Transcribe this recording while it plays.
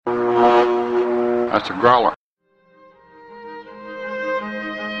That's a growler.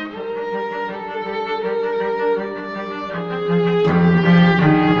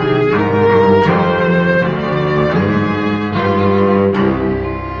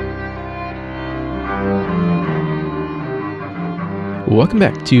 Welcome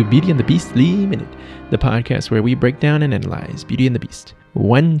back to Beauty and the Beastly Minute, the podcast where we break down and analyze Beauty and the Beast,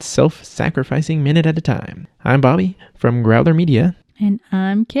 one self-sacrificing minute at a time. I'm Bobby from Growler Media. And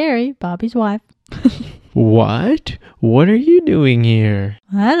I'm Carrie, Bobby's wife. What? What are you doing here?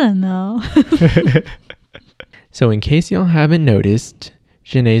 I don't know. So in case y'all haven't noticed,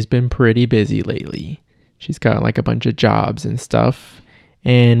 Janae's been pretty busy lately. She's got like a bunch of jobs and stuff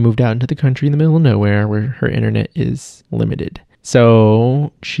and moved out into the country in the middle of nowhere where her internet is limited.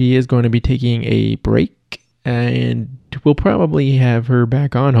 So she is going to be taking a break, and we'll probably have her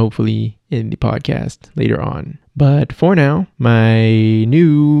back on, hopefully, in the podcast later on. But for now, my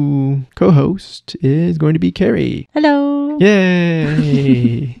new co-host is going to be Carrie. Hello.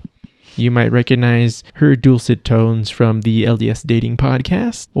 Yay! You might recognize her dulcet tones from the LDS Dating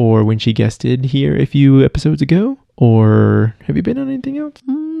podcast, or when she guested here a few episodes ago. Or have you been on anything else?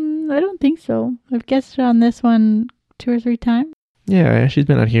 I don't think so. I've guessed on this one 2 or 3 times. Yeah, she's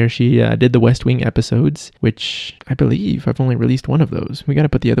been out here. She did the West Wing episodes, which I believe I've only released one of those. We got to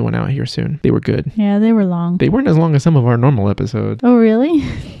put the other one out here soon. They were good. Yeah, they were long. They weren't as long as some of our normal episodes. Oh, really?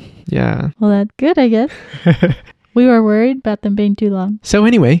 Yeah. Well, that's good, I guess. We were worried about them being too long. So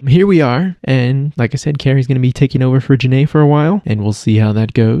anyway, here we are. And like I said, Carrie's going to be taking over for Janae for a while. And we'll see how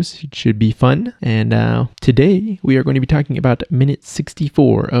that goes. It should be fun. And today we are going to be talking about minute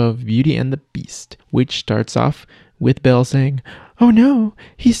 64 of Beauty and the Beast, which starts off with Belle saying, "Oh no,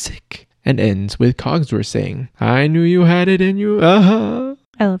 he's sick," and ends with Cogsworth saying, "I knew you had it in you, uh-huh."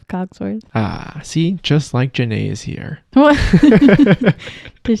 I love Cogsworth. See, just like Janae is here. What?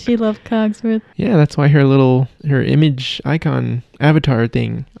 Does she love Cogsworth? Yeah, that's why her image icon avatar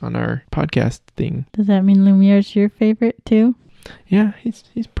thing on our podcast thing. Does that mean Lumiere's your favorite too? Yeah, he's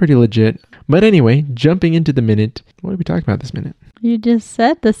pretty legit. But anyway, jumping into the minute, what are we talking about this minute? You just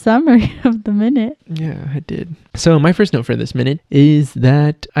said the summary of the minute. Yeah, I did. So my first note for this minute is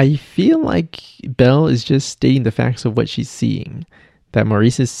that I feel like Belle is just stating the facts of what she's seeing. That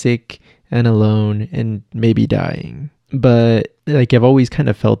Maurice is sick and alone and maybe dying. But like I've always kind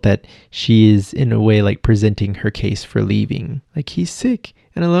of felt that she is in a way like presenting her case for leaving. Like he's sick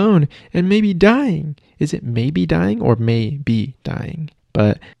and alone and maybe dying. Is it maybe dying or may be dying?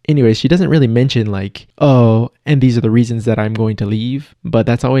 But anyways, she doesn't really mention like, oh, and these are the reasons that I'm going to leave. But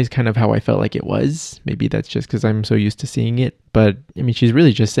that's always kind of how I felt like it was. Maybe that's just because I'm so used to seeing it. But I mean, she's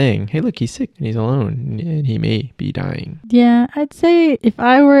really just saying, hey, look, he's sick and he's alone and he may be dying. Yeah, I'd say if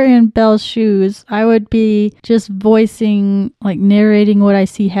I were in Belle's shoes, I would be just voicing, like narrating what I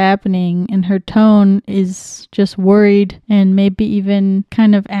see happening. And her tone is just worried and maybe even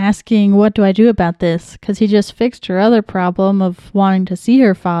kind of asking, what do I do about this? Because he just fixed her other problem of wanting to see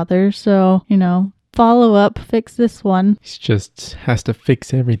her father. So, follow up, fix this one. He just has to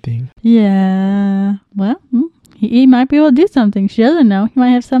fix everything. Yeah. Well, he might be able to do something. She doesn't know. He might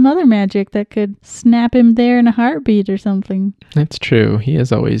have some other magic that could snap him there in a heartbeat or something. That's true. He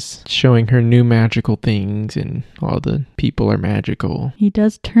is always showing her new magical things and all the people are magical. He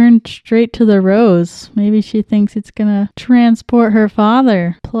does turn straight to the rose. Maybe she thinks it's gonna transport her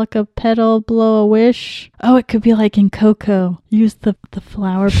father. Pluck a petal, blow a wish. Oh, it could be like in Coco. Use the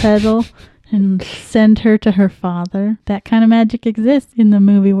flower petal and send her to her father. That kind of magic exists in the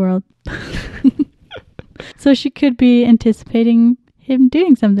movie world. So she could be anticipating him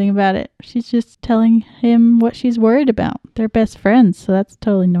doing something about it. She's just telling him what she's worried about. They're best friends, so that's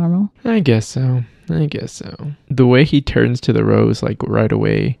totally normal. I guess so. The way he turns to the rose, like right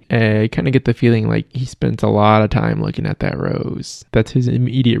away, I kind of get the feeling like he spends a lot of time looking at that rose. That's his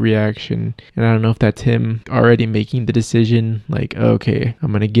immediate reaction. And I don't know if that's him already making the decision, like, okay,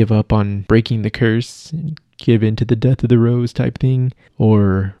 I'm going to give up on breaking the curse and give in to the death of the rose type thing,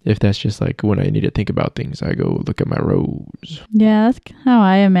 or if that's just like when I need to think about things, I go look at my rose. Yeah, that's how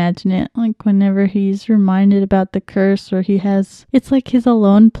I imagine it. Like whenever he's reminded about the curse, or it's like his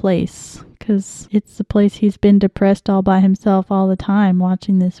alone place, because it's the place he's been depressed all by himself all the time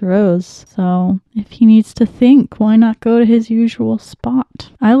watching this rose. So if he needs to think, why not go to his usual spot?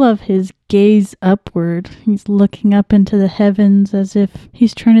 I love his gaze upward. He's looking up into the heavens as if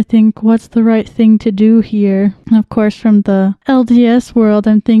he's trying to think, what's the right thing to do here? And of course, from the LDS world,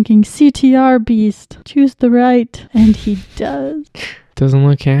 I'm thinking, CTR beast, choose the right. And he does. Doesn't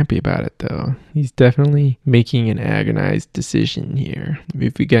look happy about it, though. He's definitely making an agonized decision here.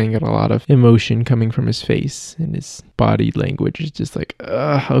 If we getting a lot of emotion coming from his face, and his body language is just like,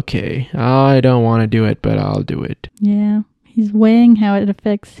 okay, I don't want to do it, but I'll do it. Yeah. He's weighing how it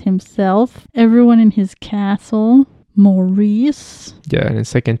affects himself, everyone in his castle, Maurice. Yeah, and in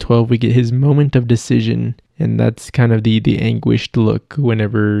second 12, we get his moment of decision. And that's kind of the anguished look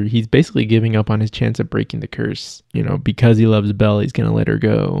whenever he's basically giving up on his chance of breaking the curse. You know, because he loves Belle, he's going to let her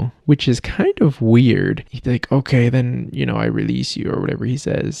go, which is kind of weird. He's like, okay, then, you know, I release you, or whatever he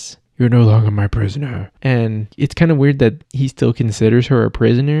says. You're no longer my prisoner. And it's kind of weird that he still considers her a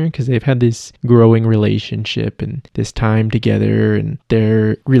prisoner, because they've had this growing relationship and this time together, and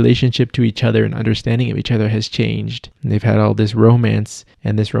their relationship to each other and understanding of each other has changed. And they've had all this romance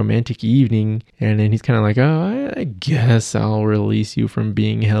and this romantic evening, and then he's kind of like, oh, I guess I'll release you from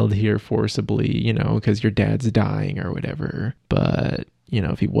being held here forcibly, you know, because your dad's dying or whatever. But, you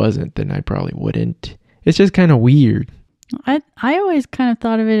know, if he wasn't, then I probably wouldn't. It's just kind of weird. I always kind of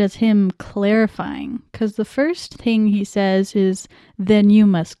thought of it as him clarifying, because the first thing he says is, then you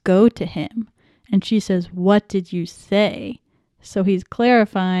must go to him. And she says, what did you say? So he's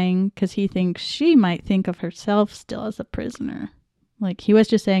clarifying because he thinks she might think of herself still as a prisoner. Like, he was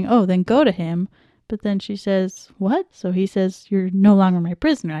just saying, oh, then go to him. But then she says, what? So he says, you're no longer my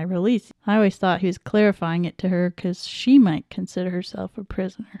prisoner. I release you. I always thought he was clarifying it to her because she might consider herself a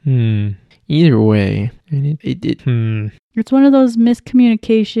prisoner. Either way, and It's one of those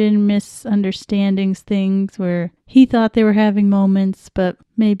miscommunication, misunderstandings things where he thought they were having moments, but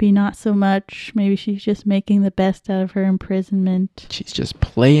maybe not so much. Maybe she's just making the best out of her imprisonment. She's just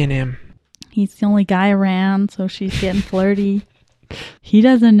playing him. He's the only guy around, so she's getting flirty. He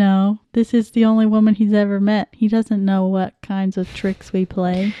doesn't know. This is the only woman he's ever met. He doesn't know what kinds of tricks we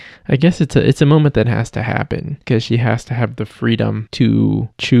play. I guess it's a moment that has to happen, because she has to have the freedom to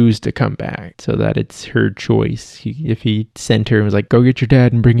choose to come back, so that it's her choice. If he sent her and was like, go get your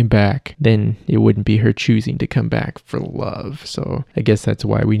dad and bring him back, then it wouldn't be her choosing to come back for love. So I guess that's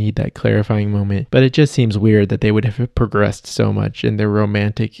why we need that clarifying moment. But it just seems weird that they would have progressed so much in their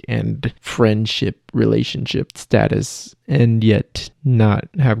romantic and friendship relationship status, and yet not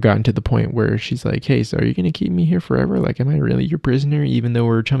have gotten to the point where she's like, hey, so are you going to keep me here forever? Like, am I really your prisoner, even though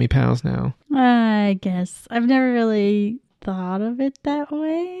we're chummy pals now? I guess. I've never really thought of it that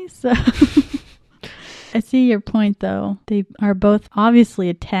way, so... I see your point, though. They are both obviously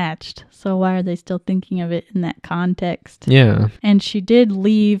attached, so why are they still thinking of it in that context? Yeah. And she did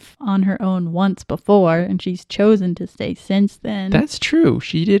leave on her own once before, and she's chosen to stay since then. That's true.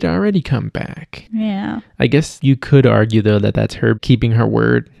 She did already come back. Yeah. I guess you could argue, though, that that's her keeping her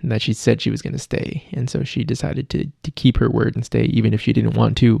word, that she said she was going to stay. And so she decided to keep her word and stay, even if she didn't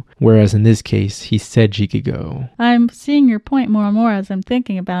want to. Whereas in this case, he said she could go. I'm seeing your point more and more as I'm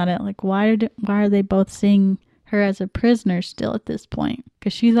thinking about it. Like, why are they both seeing her as a prisoner still at this point?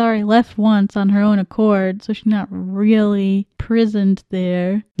 Because she's already left once on her own accord, so she's not really prisoned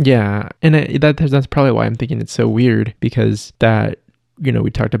there. Yeah, and that's probably why I'm thinking it's so weird, because that, you know,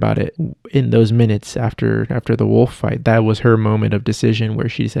 we talked about it in those minutes after the wolf fight. That was her moment of decision where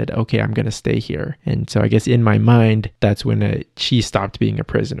she said, okay, I'm going to stay here. And so I guess in my mind, that's when she stopped being a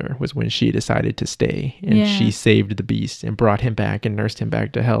prisoner, was when she decided to stay. And she saved the beast and brought him back and nursed him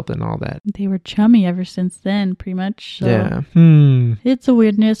back to health and all that. They were chummy ever since then, pretty much. So. Yeah. It's a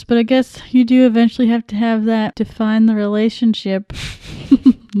weirdness, but I guess you do eventually have to have that define the relationship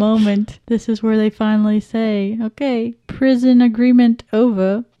moment. This is where they finally say, okay, prison agreement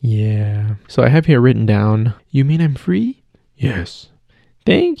over. Yeah. So I have here written down, you mean I'm free? Yes.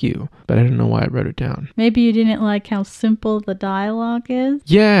 Thank you. But I don't know why I wrote it down. Maybe you didn't like how simple the dialogue is?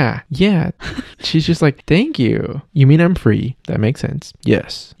 Yeah. She's just like, thank you. You mean I'm free? That makes sense.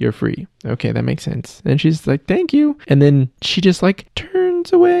 Yes, you're free. Okay, that makes sense. And she's like, thank you. And then she just like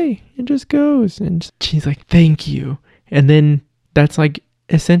turns away and just goes. And she's like, thank you. And then that's like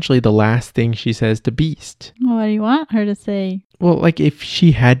essentially the last thing she says to Beast. What do you want her to say? Well, like if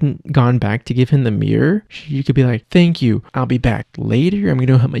she hadn't gone back to give him the mirror, she could be like, thank you. I'll be back later. I'm going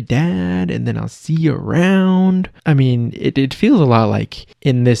to help my dad and then I'll see you around. I mean, it feels a lot like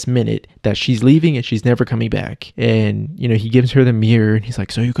in this minute that she's leaving and she's never coming back. And, you know, he gives her the mirror and he's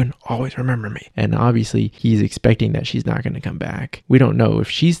like, so you can always remember me. And obviously he's expecting that she's not going to come back. We don't know if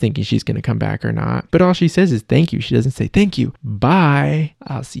she's thinking she's going to come back or not. But all she says is thank you. She doesn't say thank you. Bye.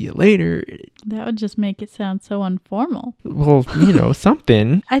 I'll see you later. That would just make it sound so informal. Well, you know,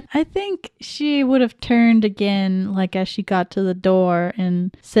 something. I think she would have turned again, like as she got to the door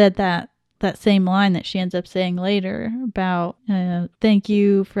and said that that same line that she ends up saying later about, thank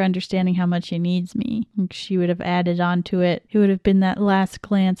you for understanding how much he needs me. Like she would have added on to it. It would have been that last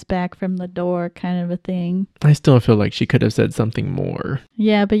glance back from the door kind of a thing. I still feel like she could have said something more.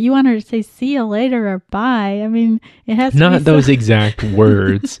 Yeah, but you want her to say see you later or bye. I mean, it has to be Not those exact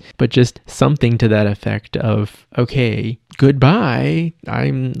words, but just something to that effect of, okay, goodbye.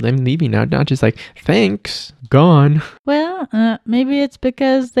 I'm leaving now. Not just like, thanks, gone. Well, maybe it's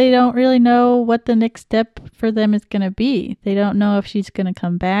because they don't really know what the next step for them is going to be. They don't know if she's going to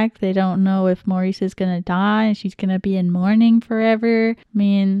come back. They don't know if Maurice is going to die and she's going to be in mourning forever. I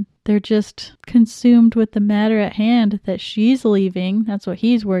mean, they're just consumed with the matter at hand that she's leaving. That's what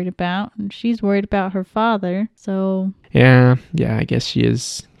he's worried about. And she's worried about her father. So... Yeah, I guess she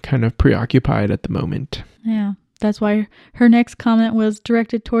is kind of preoccupied at the moment. Yeah. That's why her next comment was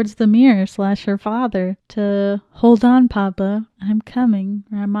directed towards the mirror / her father to hold on, Papa, I'm coming,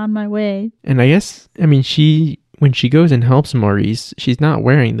 or I'm on my way. And I guess, when she goes and helps Maurice, she's not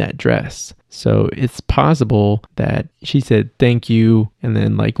wearing that dress. So it's possible that she said thank you and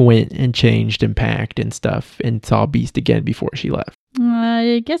then went and changed and packed and stuff and saw Beast again before she left.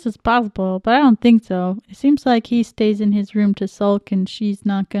 I guess it's possible, but I don't think so. It seems like he stays in his room to sulk and she's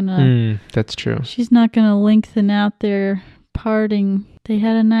not gonna... That's true. She's not gonna lengthen out their parting. They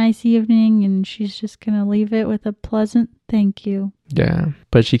had a nice evening and she's just gonna leave it with a pleasant thank you. Yeah,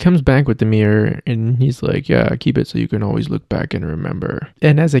 but she comes back with the mirror and he's like, yeah, keep it so you can always look back and remember.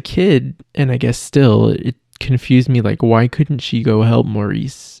 And as a kid, and I guess still, it confused me, why couldn't she go help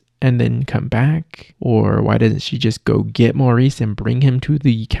Maurice and then come back? Or why doesn't she just go get Maurice and bring him to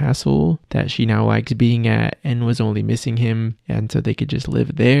the castle that she now likes being at and was only missing him, and so they could just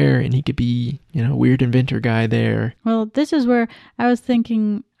live there and he could be, weird inventor guy there? Well, this is where I was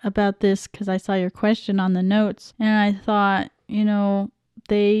thinking about this because I saw your question on the notes and I thought,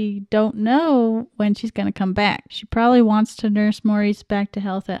 they don't know when she's going to come back. She probably wants to nurse Maurice back to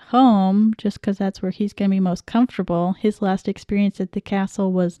health at home just because that's where he's going to be most comfortable. His last experience at the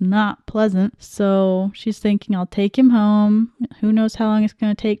castle was not pleasant. So she's thinking, I'll take him home. Who knows how long it's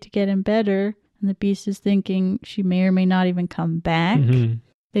going to take to get him better. And the Beast is thinking she may or may not even come back. Mm-hmm.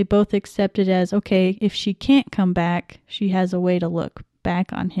 They both accept it as, okay, if she can't come back, she has a way to look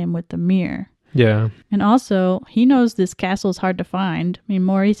back on him with the mirror. Yeah. And also, he knows this castle is hard to find. I mean,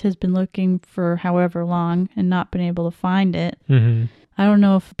 Maurice has been looking for however long and not been able to find it. Mm-hmm. I don't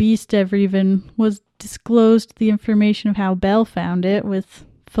know if Beast ever even was disclosed the information of how Belle found it, with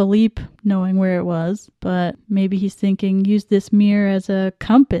Philippe knowing where it was. But maybe he's thinking, use this mirror as a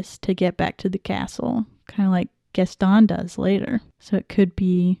compass to get back to the castle. Kind of like Gaston does later. So it could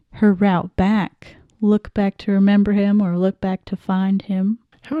be her route back. Look back to remember him or look back to find him.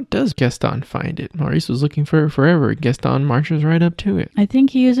 How does Gaston find it? Maurice was looking for it forever. Gaston marches right up to it. I think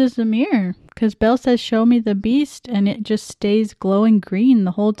he uses the mirror because Belle says, show me the Beast, and it just stays glowing green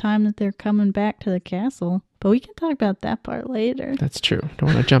the whole time that they're coming back to the castle. But we can talk about that part later. That's true.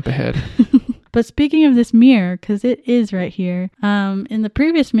 Don't want to jump ahead. But speaking of this mirror, because it is right here, in the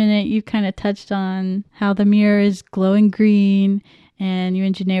previous minute, you kind of touched on how the mirror is glowing green, and you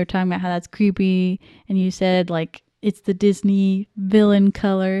and Janae were talking about how that's creepy, and you said, it's the Disney villain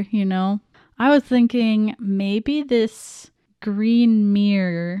color, I was thinking maybe this green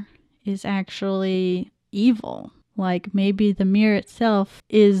mirror is actually evil. Maybe the mirror itself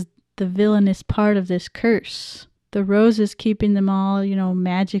is the villainous part of this curse. The rose is keeping them all,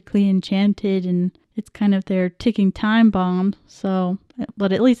 magically enchanted, and it's kind of their ticking time bomb. So,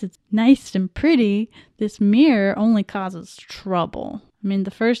 but at least it's nice and pretty. This mirror only causes trouble. I mean, the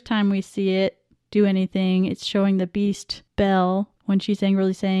first time we see it do anything, it's showing the Beast Belle when she's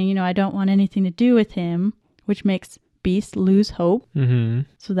angrily saying, I don't want anything to do with him, which makes Beast lose hope. Mm-hmm.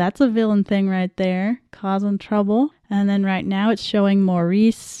 So that's a villain thing right there, causing trouble. And then right now it's showing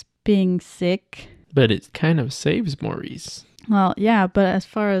Maurice being sick. But it kind of saves Maurice. Well, yeah, but as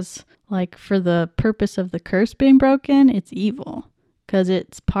far as for the purpose of the curse being broken, it's evil because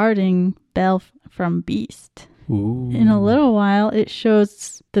it's parting Belle from Beast. Ooh. In a little while, it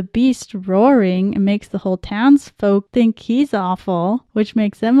shows the Beast roaring and makes the whole townsfolk think he's awful, which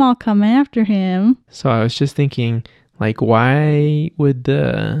makes them all come after him. So I was just thinking, why would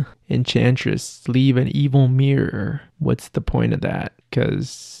the Enchantress leave an evil mirror? What's the point of that?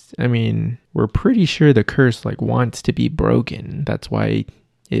 Because, we're pretty sure the curse, wants to be broken. That's why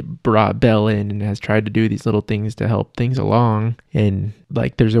it brought Belle in and has tried to do these little things to help things along. And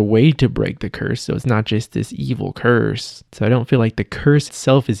like there's a way to break the curse, so it's not just this evil curse. So I don't feel like the curse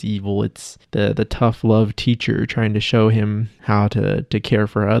itself is evil. It's the tough love teacher trying to show him how to care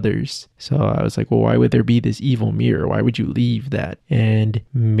for others. So I was like, well, why would there be this evil mirror? Why would you leave that? And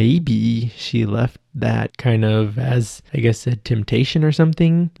maybe she left that kind of as, I guess, a temptation or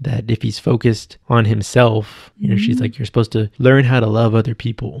something, that if he's focused on himself, she's like, you're supposed to learn how to love other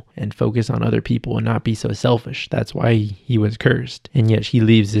people and focus on other people and not be so selfish. That's why he was cursed. And yet she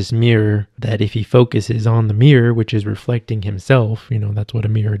leaves this mirror that if he focuses on the mirror, which is reflecting himself, that's what a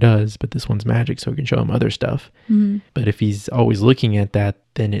mirror does, but this one's magic, so it can show him other stuff. But if he's always looking at that,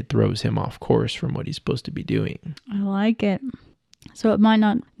 then it throws him off course from what he's supposed to be doing. I like it. So it might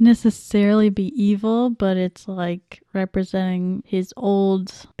not necessarily be evil, but it's like representing his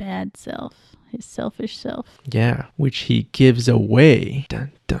old bad self, his selfish self. Yeah, which he gives away.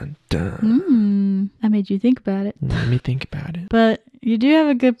 Dun, dun, dun. I made you think about it. Let me think about it. But you do have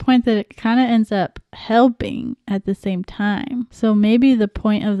a good point that it kind of ends up helping at the same time. So maybe the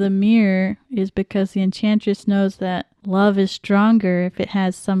point of the mirror is because the enchantress knows that love is stronger if it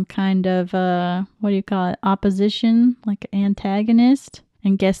has some kind of, opposition, like antagonist.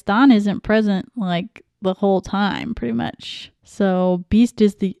 And Gaston isn't present like the whole time, pretty much. So Beast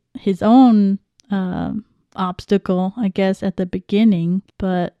is his own obstacle, I guess, at the beginning,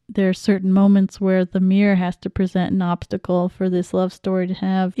 but there are certain moments where the mirror has to present an obstacle for this love story to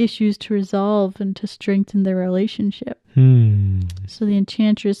have issues to resolve and to strengthen their relationship. So the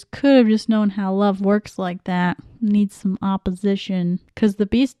enchantress could have just known how love works like that. Needs some opposition. Because the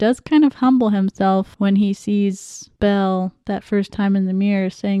Beast does kind of humble himself when he sees Belle that first time in the mirror,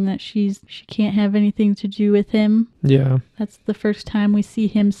 saying that she can't have anything to do with him. Yeah. That's the first time we see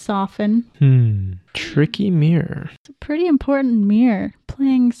him soften. Tricky mirror. It's a pretty important mirror,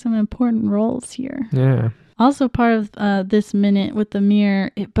 playing some important roles here. Yeah. Also part of this minute with the mirror,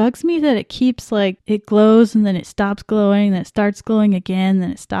 it bugs me that it keeps like, it glows and then it stops glowing, then it starts glowing again,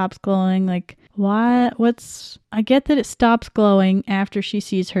 then it stops glowing. Like, why? I get that it stops glowing after she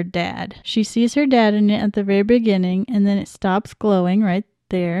sees her dad. She sees her dad in it at the very beginning, and then it stops glowing right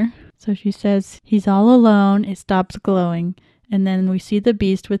there. So she says, he's all alone, it stops glowing. And then we see the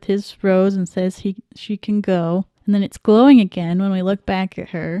Beast with his rose and says she can go. And then it's glowing again when we look back at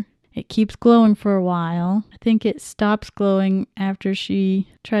her. It keeps glowing for a while. I think it stops glowing after she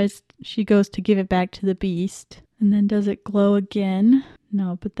goes to give it back to the Beast. And then does it glow again?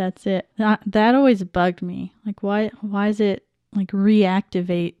 No, but that's it. That always bugged me. Like, why is it like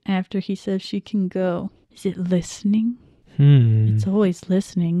reactivate after he says she can go? Is it listening? It's always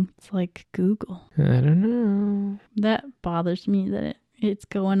listening. It's like Google. I don't know. That bothers me that it's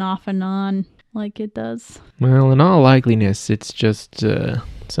going off and on like it does. Well, in all likeliness, it's just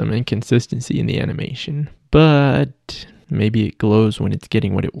some inconsistency in the animation. But maybe it glows when it's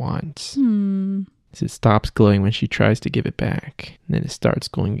getting what it wants. So it stops glowing when she tries to give it back. And then it starts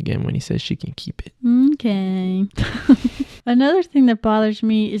glowing again when he says she can keep it. Okay. Another thing that bothers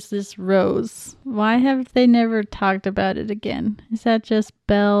me is this rose. Why have they never talked about it again? Is that just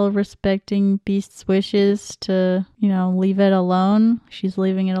Belle respecting Beast's wishes to, leave it alone? She's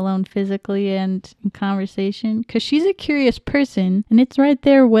leaving it alone physically and in conversation? Because she's a curious person, and it's right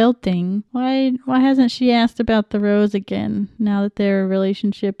there wilting. Why hasn't she asked about the rose again, now that their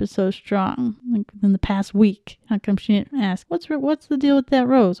relationship is so strong? Like in the past week, how come she didn't ask, what's the deal with that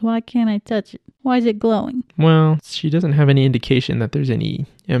rose? Why can't I touch it? Why is it glowing? Well, she doesn't have any indication that there's any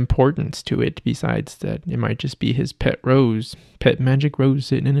importance to it besides that it might just be his pet magic rose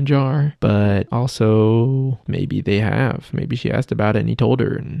sitting in a jar. But also maybe they have. Maybe she asked about it and he told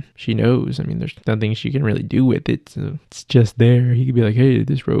her and she knows. I mean, there's nothing she can really do with it. So it's just there. He could be like, hey,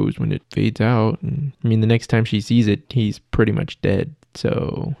 this rose, when it fades out. And I mean, the next time she sees it, he's pretty much dead.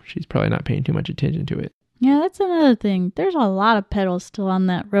 So she's probably not paying too much attention to it. Yeah, that's another thing. There's a lot of petals still on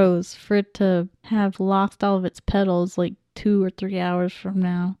that rose for it to have lost all of its petals like 2 or 3 hours from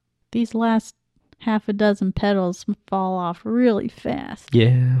now. These last half a dozen petals fall off really fast.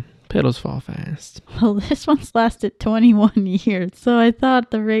 Yeah, petals fall fast. Well, this one's lasted 21 years, so I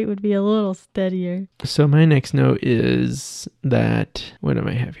thought the rate would be a little steadier. So my next note is that, what do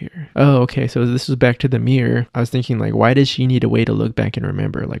I have here? Oh, okay, so this was back to the mirror. I was thinking, like, why does she need a way to look back and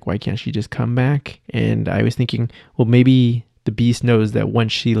remember? Like, why can't she just come back? And I was thinking, well, maybe the Beast knows that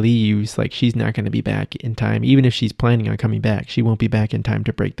once she leaves, like, she's not going to be back in time. Even if she's planning on coming back, she won't be back in time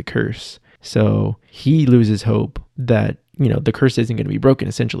to break the curse. So he loses hope that, the curse isn't going to be broken,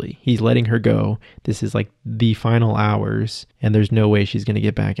 essentially. He's letting her go. This is like the final hours, and there's no way she's going to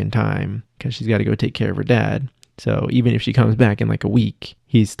get back in time because she's got to go take care of her dad. So even if she comes back in like a week,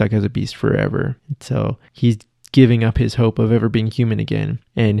 he's stuck as a beast forever. So he's giving up his hope of ever being human again.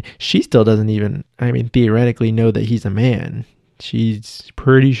 And she still doesn't even, theoretically know that he's a man. She's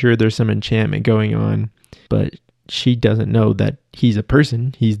pretty sure there's some enchantment going on, but she doesn't know that he's a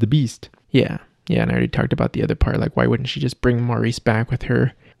person. He's the beast. Yeah, and I already talked about the other part. Like, why wouldn't she just bring Maurice back with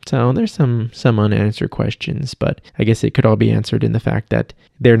her? So there's some unanswered questions, but I guess it could all be answered in the fact that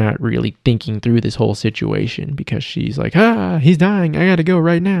they're not really thinking through this whole situation, because she's like, he's dying. I gotta go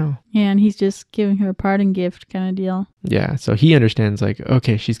right now. Yeah, and he's just giving her a parting gift kind of deal. Yeah, so he understands, like,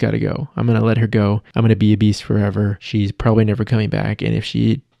 okay, she's gotta go. I'm gonna let her go. I'm gonna be a beast forever. She's probably never coming back. And if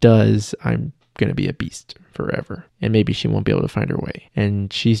she does, I'm gonna be a beast forever. And maybe she won't be able to find her way.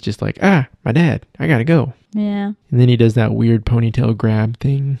 And she's just like, my dad, I gotta go. Yeah. And then he does that weird ponytail grab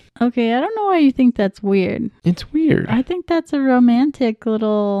thing. Okay, I don't know why you think that's weird. It's weird. I think that's a romantic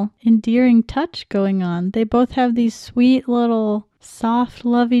little endearing touch going on. They both have these sweet little soft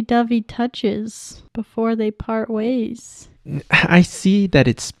lovey-dovey touches before they part ways. I see that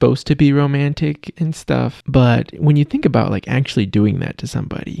it's supposed to be romantic and stuff, but when you think about like actually doing that to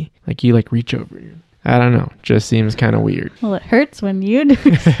somebody, like you like reach over, I don't know, just seems kind of weird. Well, it hurts when you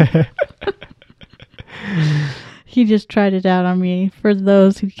do. He just tried it out on me for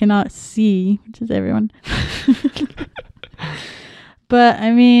those who cannot see, which is everyone. But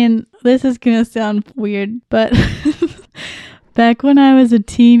I mean, this is going to sound weird, but back when I was a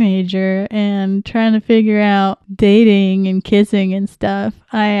teenager and trying to figure out dating and kissing and stuff,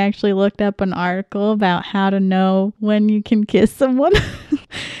 I actually looked up an article about how to know when you can kiss someone.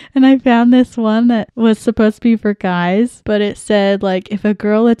 And I found this one that was supposed to be for guys, but it said, like, if a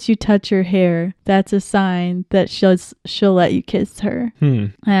girl lets you touch her hair, that's a sign that she'll let you kiss her.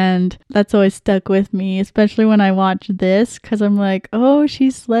 And that's always stuck with me, especially when I watch this, because I'm like, oh,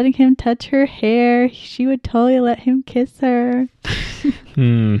 she's letting him touch her hair. She would totally let him kiss her. I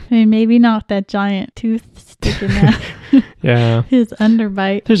mean, maybe not that giant tooth sticking out. Yeah. His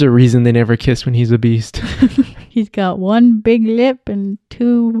underbite. There's a reason they never kiss when he's a beast. He's got one big lip and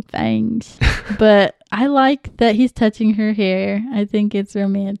two fangs. But I like that he's touching her hair. I think it's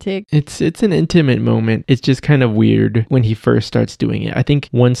romantic. It's an intimate moment. It's just kind of weird when he first starts doing it. I think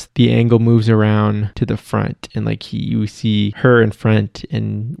once the angle moves around to the front and like you see her in front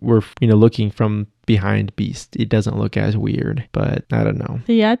and we're looking from behind Beast, it doesn't look as weird, but I don't know.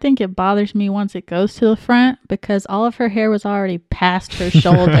 Yeah, I think it bothers me once it goes to the front because all of her hair was already past her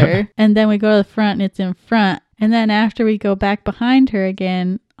shoulder. And then we go to the front and it's in front. And then after we go back behind her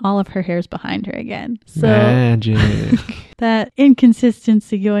again, all of her hair's behind her again. So magic. That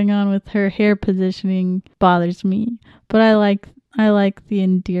inconsistency going on with her hair positioning bothers me. But I like the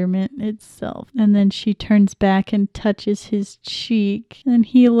endearment itself. And then she turns back and touches his cheek. And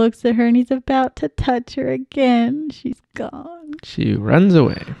he looks at her and he's about to touch her again. She's gone. She runs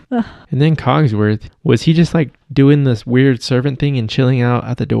away. Ugh. And then Cogsworth, was he just like doing this weird servant thing and chilling out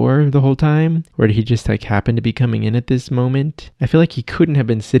at the door the whole time? Or did he just like happen to be coming in at this moment? I feel like he couldn't have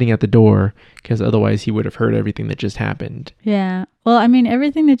been sitting at the door because otherwise he would have heard everything that just happened. Yeah. Well, I mean,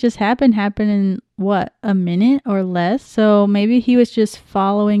 everything that just happened in what, a minute or less? So maybe he was just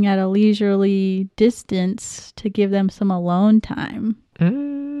following at a leisurely distance to give them some alone time.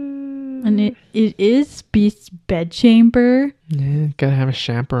 And it is Beast's bedchamber. Yeah, gotta have a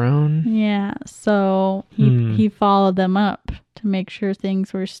chaperone. Yeah, so he followed them up to make sure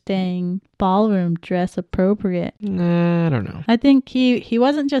things were staying ballroom dress appropriate. I don't know. I think he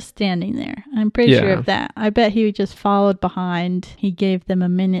wasn't just standing there. I'm pretty sure of that. I bet he just followed behind. He gave them a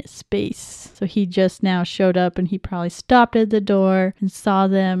minute space. So he just now showed up and he probably stopped at the door and saw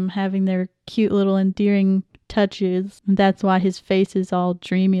them having their cute little endearing touches. And that's why his face is all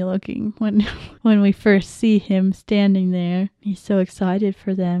dreamy looking when we first see him standing there. He's so excited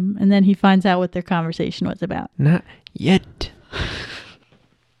for them. And then he finds out what their conversation was about. Not yet.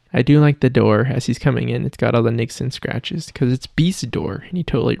 I do like the door as he's coming in. It's got all the nicks and scratches because it's Beast's door and he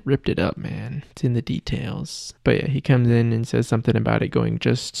totally ripped it up, man. It's in the details. But yeah, he comes in and says something about it going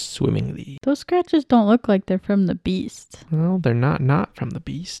just swimmingly. Those scratches don't look like they're from the Beast. Well, they're not from the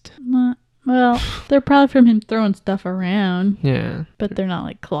Beast. Well, they're probably from him throwing stuff around. Yeah. But they're not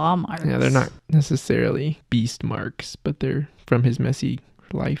like claw marks. Yeah, they're not necessarily Beast marks, but they're from his messy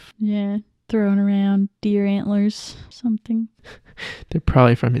life. Yeah, throwing around deer antlers, something. They're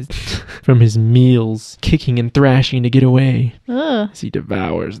probably from his meals, kicking and thrashing to get away. Ugh. As he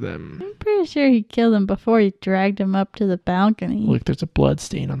devours them. I'm pretty sure he killed him before he dragged him up to the balcony. Look, there's a blood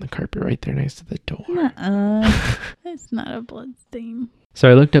stain on the carpet right there next to the door. It's not a blood stain. So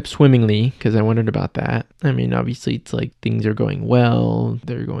I looked up swimmingly because I wondered about that. I mean, obviously it's like things are going well,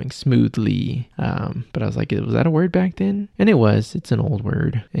 they're going smoothly. But I was like, was that a word back then? And it was. It's an old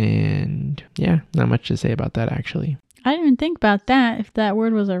word. And yeah, not much to say about that actually. I didn't even think about that, if that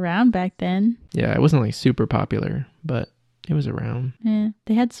word was around back then. Yeah, it wasn't like super popular, but it was around. Yeah,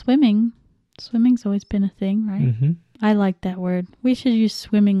 they had swimming. Swimming's always been a thing, right? Mm-hmm. I like that word. We should use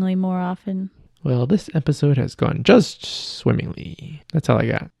swimmingly more often. Well, this episode has gone just swimmingly. That's all I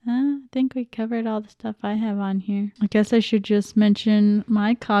got. I think we covered all the stuff I have on here. I guess I should just mention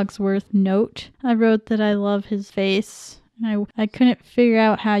my Cogsworth note. I wrote that I love his face. I couldn't figure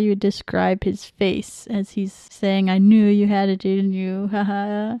out how you describe his face as he's saying, I knew you had it in you.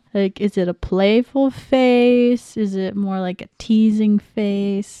 Haha. Like, is it a playful face? Is it more like a teasing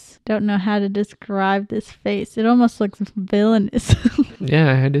face? Don't know how to describe this face. It almost looks villainous.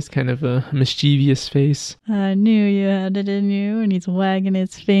 Yeah, it is kind of a mischievous face. I knew you had it in you, and he's wagging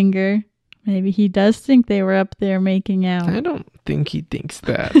his finger. Maybe he does think they were up there making out. I don't think he thinks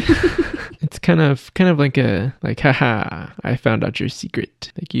that. It's kind of like, haha, I found out your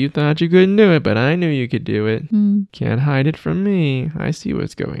secret. Like, you thought you couldn't do it, but I knew you could do it. Can't hide it from me. I see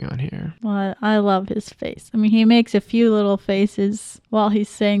what's going on here. Well, I love his face. I mean, he makes a few little faces while he's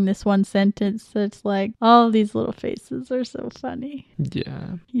saying this one sentence. That's like, all these little faces are so funny.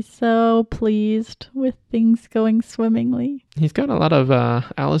 Yeah. He's so pleased with things going swimmingly. He's got a lot of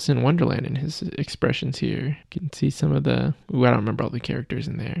Alice in Wonderland in his expressions here. You can see some of the... I don't remember all the characters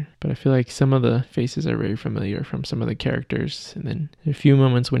in there, but I feel like some of the faces are very familiar from some of the characters. And then a few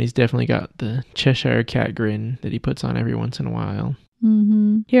moments when he's definitely got the Cheshire Cat grin that he puts on every once in a while.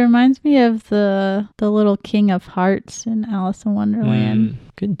 He reminds me of the little King of Hearts in Alice in Wonderland.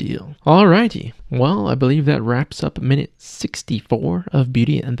 Good deal. Alrighty. Well, I believe that wraps up minute 64 of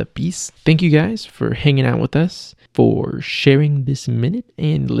Beauty and the Beast. Thank you guys for hanging out with us, for sharing this minute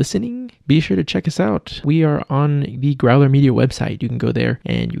and listening. Be sure to check us out. We are on the Growler Media website. You can go there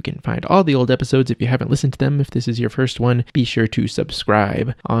and you can find all the old episodes if you haven't listened to them. If this is your first one, be sure to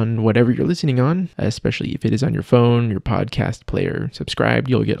subscribe on whatever you're listening on, especially if it is on your phone, your podcast player. Subscribe.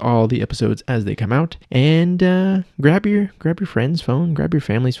 You'll get all the episodes as they come out. And grab your friend's phone, grab your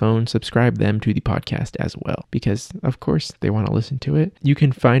family's phone, subscribe them to the podcast as well, because of course they want to listen to it. You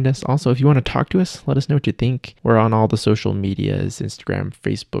can find us also, if you want to talk to us, let us know what you think. We're on all the social medias, Instagram,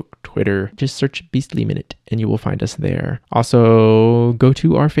 Facebook, Twitter. Just search Beastly Minute and you will find us there. Also, go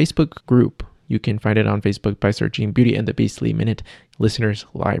to our Facebook group. You can find it on Facebook by searching Beauty and the Beastly Minute Listeners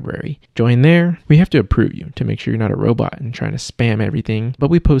Library. Join there. We have to approve you to make sure you're not a robot and trying to spam everything. But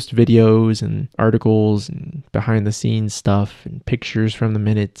we post videos and articles and behind the scenes stuff and pictures from the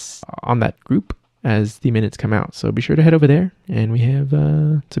minutes on that group as the minutes come out. So be sure to head over there, and we have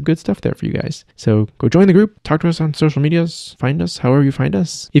some good stuff there for you guys. So go join the group, talk to us on social medias, find us however you find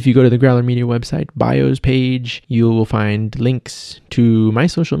us. If you go to the Growler Media website bios page, you will find links to my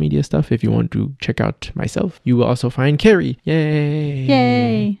social media stuff if you want to check out myself. You will also find Carrie.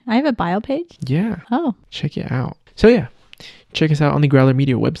 Yay! I have a bio page? Yeah. Oh. Check it out. So yeah, check us out on the Growler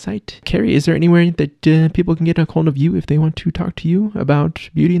Media website. Carrie, is there anywhere that people can get a hold of you if they want to talk to you about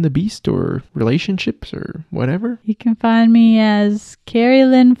Beauty and the Beast or relationships or whatever? You can find me as Carrie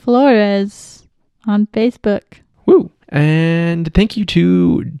Lynn Flores on Facebook. Woo! And thank you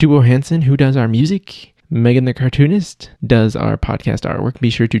to Duo Hansen, who does our music. Megan the Cartoonist does our podcast artwork. Be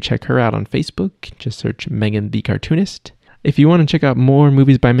sure to check her out on Facebook. Just search Megan the Cartoonist. If you want to check out more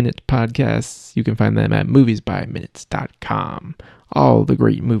Movies by Minute podcasts, you can find them at moviesbyminutes.com. All the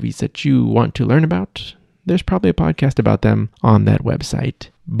great movies that you want to learn about, there's probably a podcast about them on that website.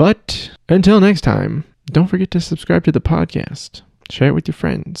 But until next time, don't forget to subscribe to the podcast. Share it with your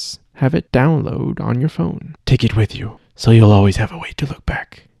friends. Have it download on your phone. Take it with you, so you'll always have a way to look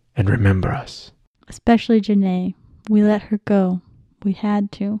back and remember us. Especially Janae. We let her go. We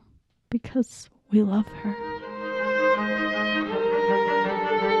had to, because we love her.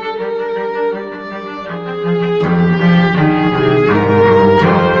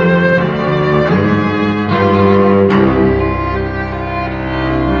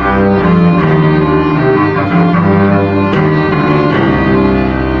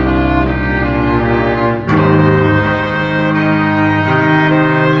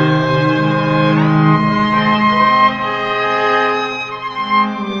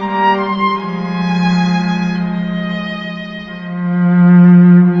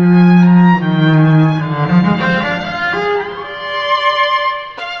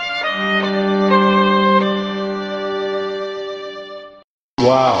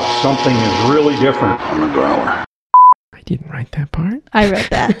 Wow, something is really different on the Growler. I didn't write that part. I read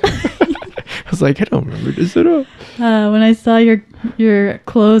that. was like, I don't remember this at all. When I saw your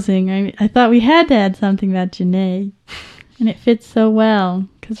closing, I thought we had to add something about Janae. And it fits so well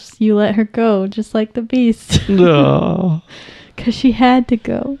because you let her go just like the beast. No. Because she had to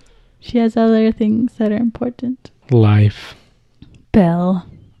go. She has other things that are important. Life. Belle,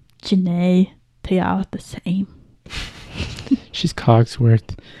 Janae, they are the same. She's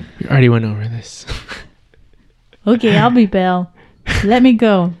Cogsworth. We already went over this. Okay, I'll be Belle. Let me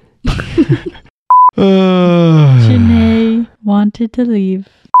go. Uh, Janae wanted to leave.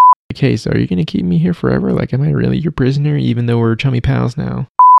 Okay, so are you going to keep me here forever? Like, am I really your prisoner even though we're chummy pals now?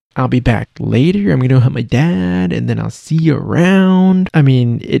 I'll be back later. I'm going to help my dad and then I'll see you around. I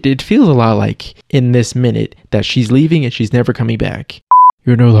mean, it feels a lot like in this minute that she's leaving and she's never coming back.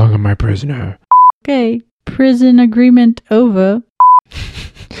 You're no longer my prisoner. Okay, prison agreement over.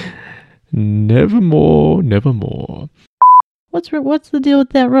 Nevermore, nevermore. What's the deal with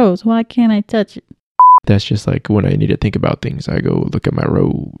that rose? Why can't I touch it? That's just like when I need to think about things, I go look at my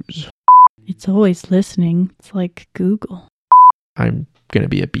rose. It's always listening. It's like Google. I'm going to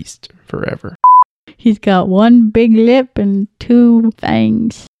be a beast forever. He's got one big lip and two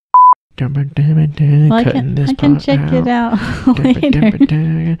fangs. Well, I can check it out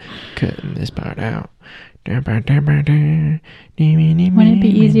later. Cutting this part out. Wouldn't it be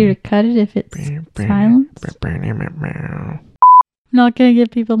easier to cut it if it's silence? I'm not going to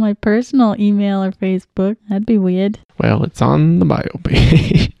give people my personal email or Facebook. That'd be weird. Well, it's on the bio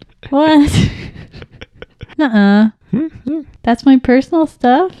page. What? That's my personal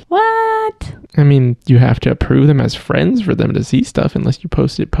stuff? What? I mean, you have to approve them as friends for them to see stuff unless you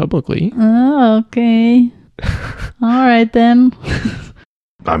post it publicly. Oh, okay. All right, then.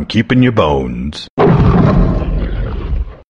 I'm keeping your bones.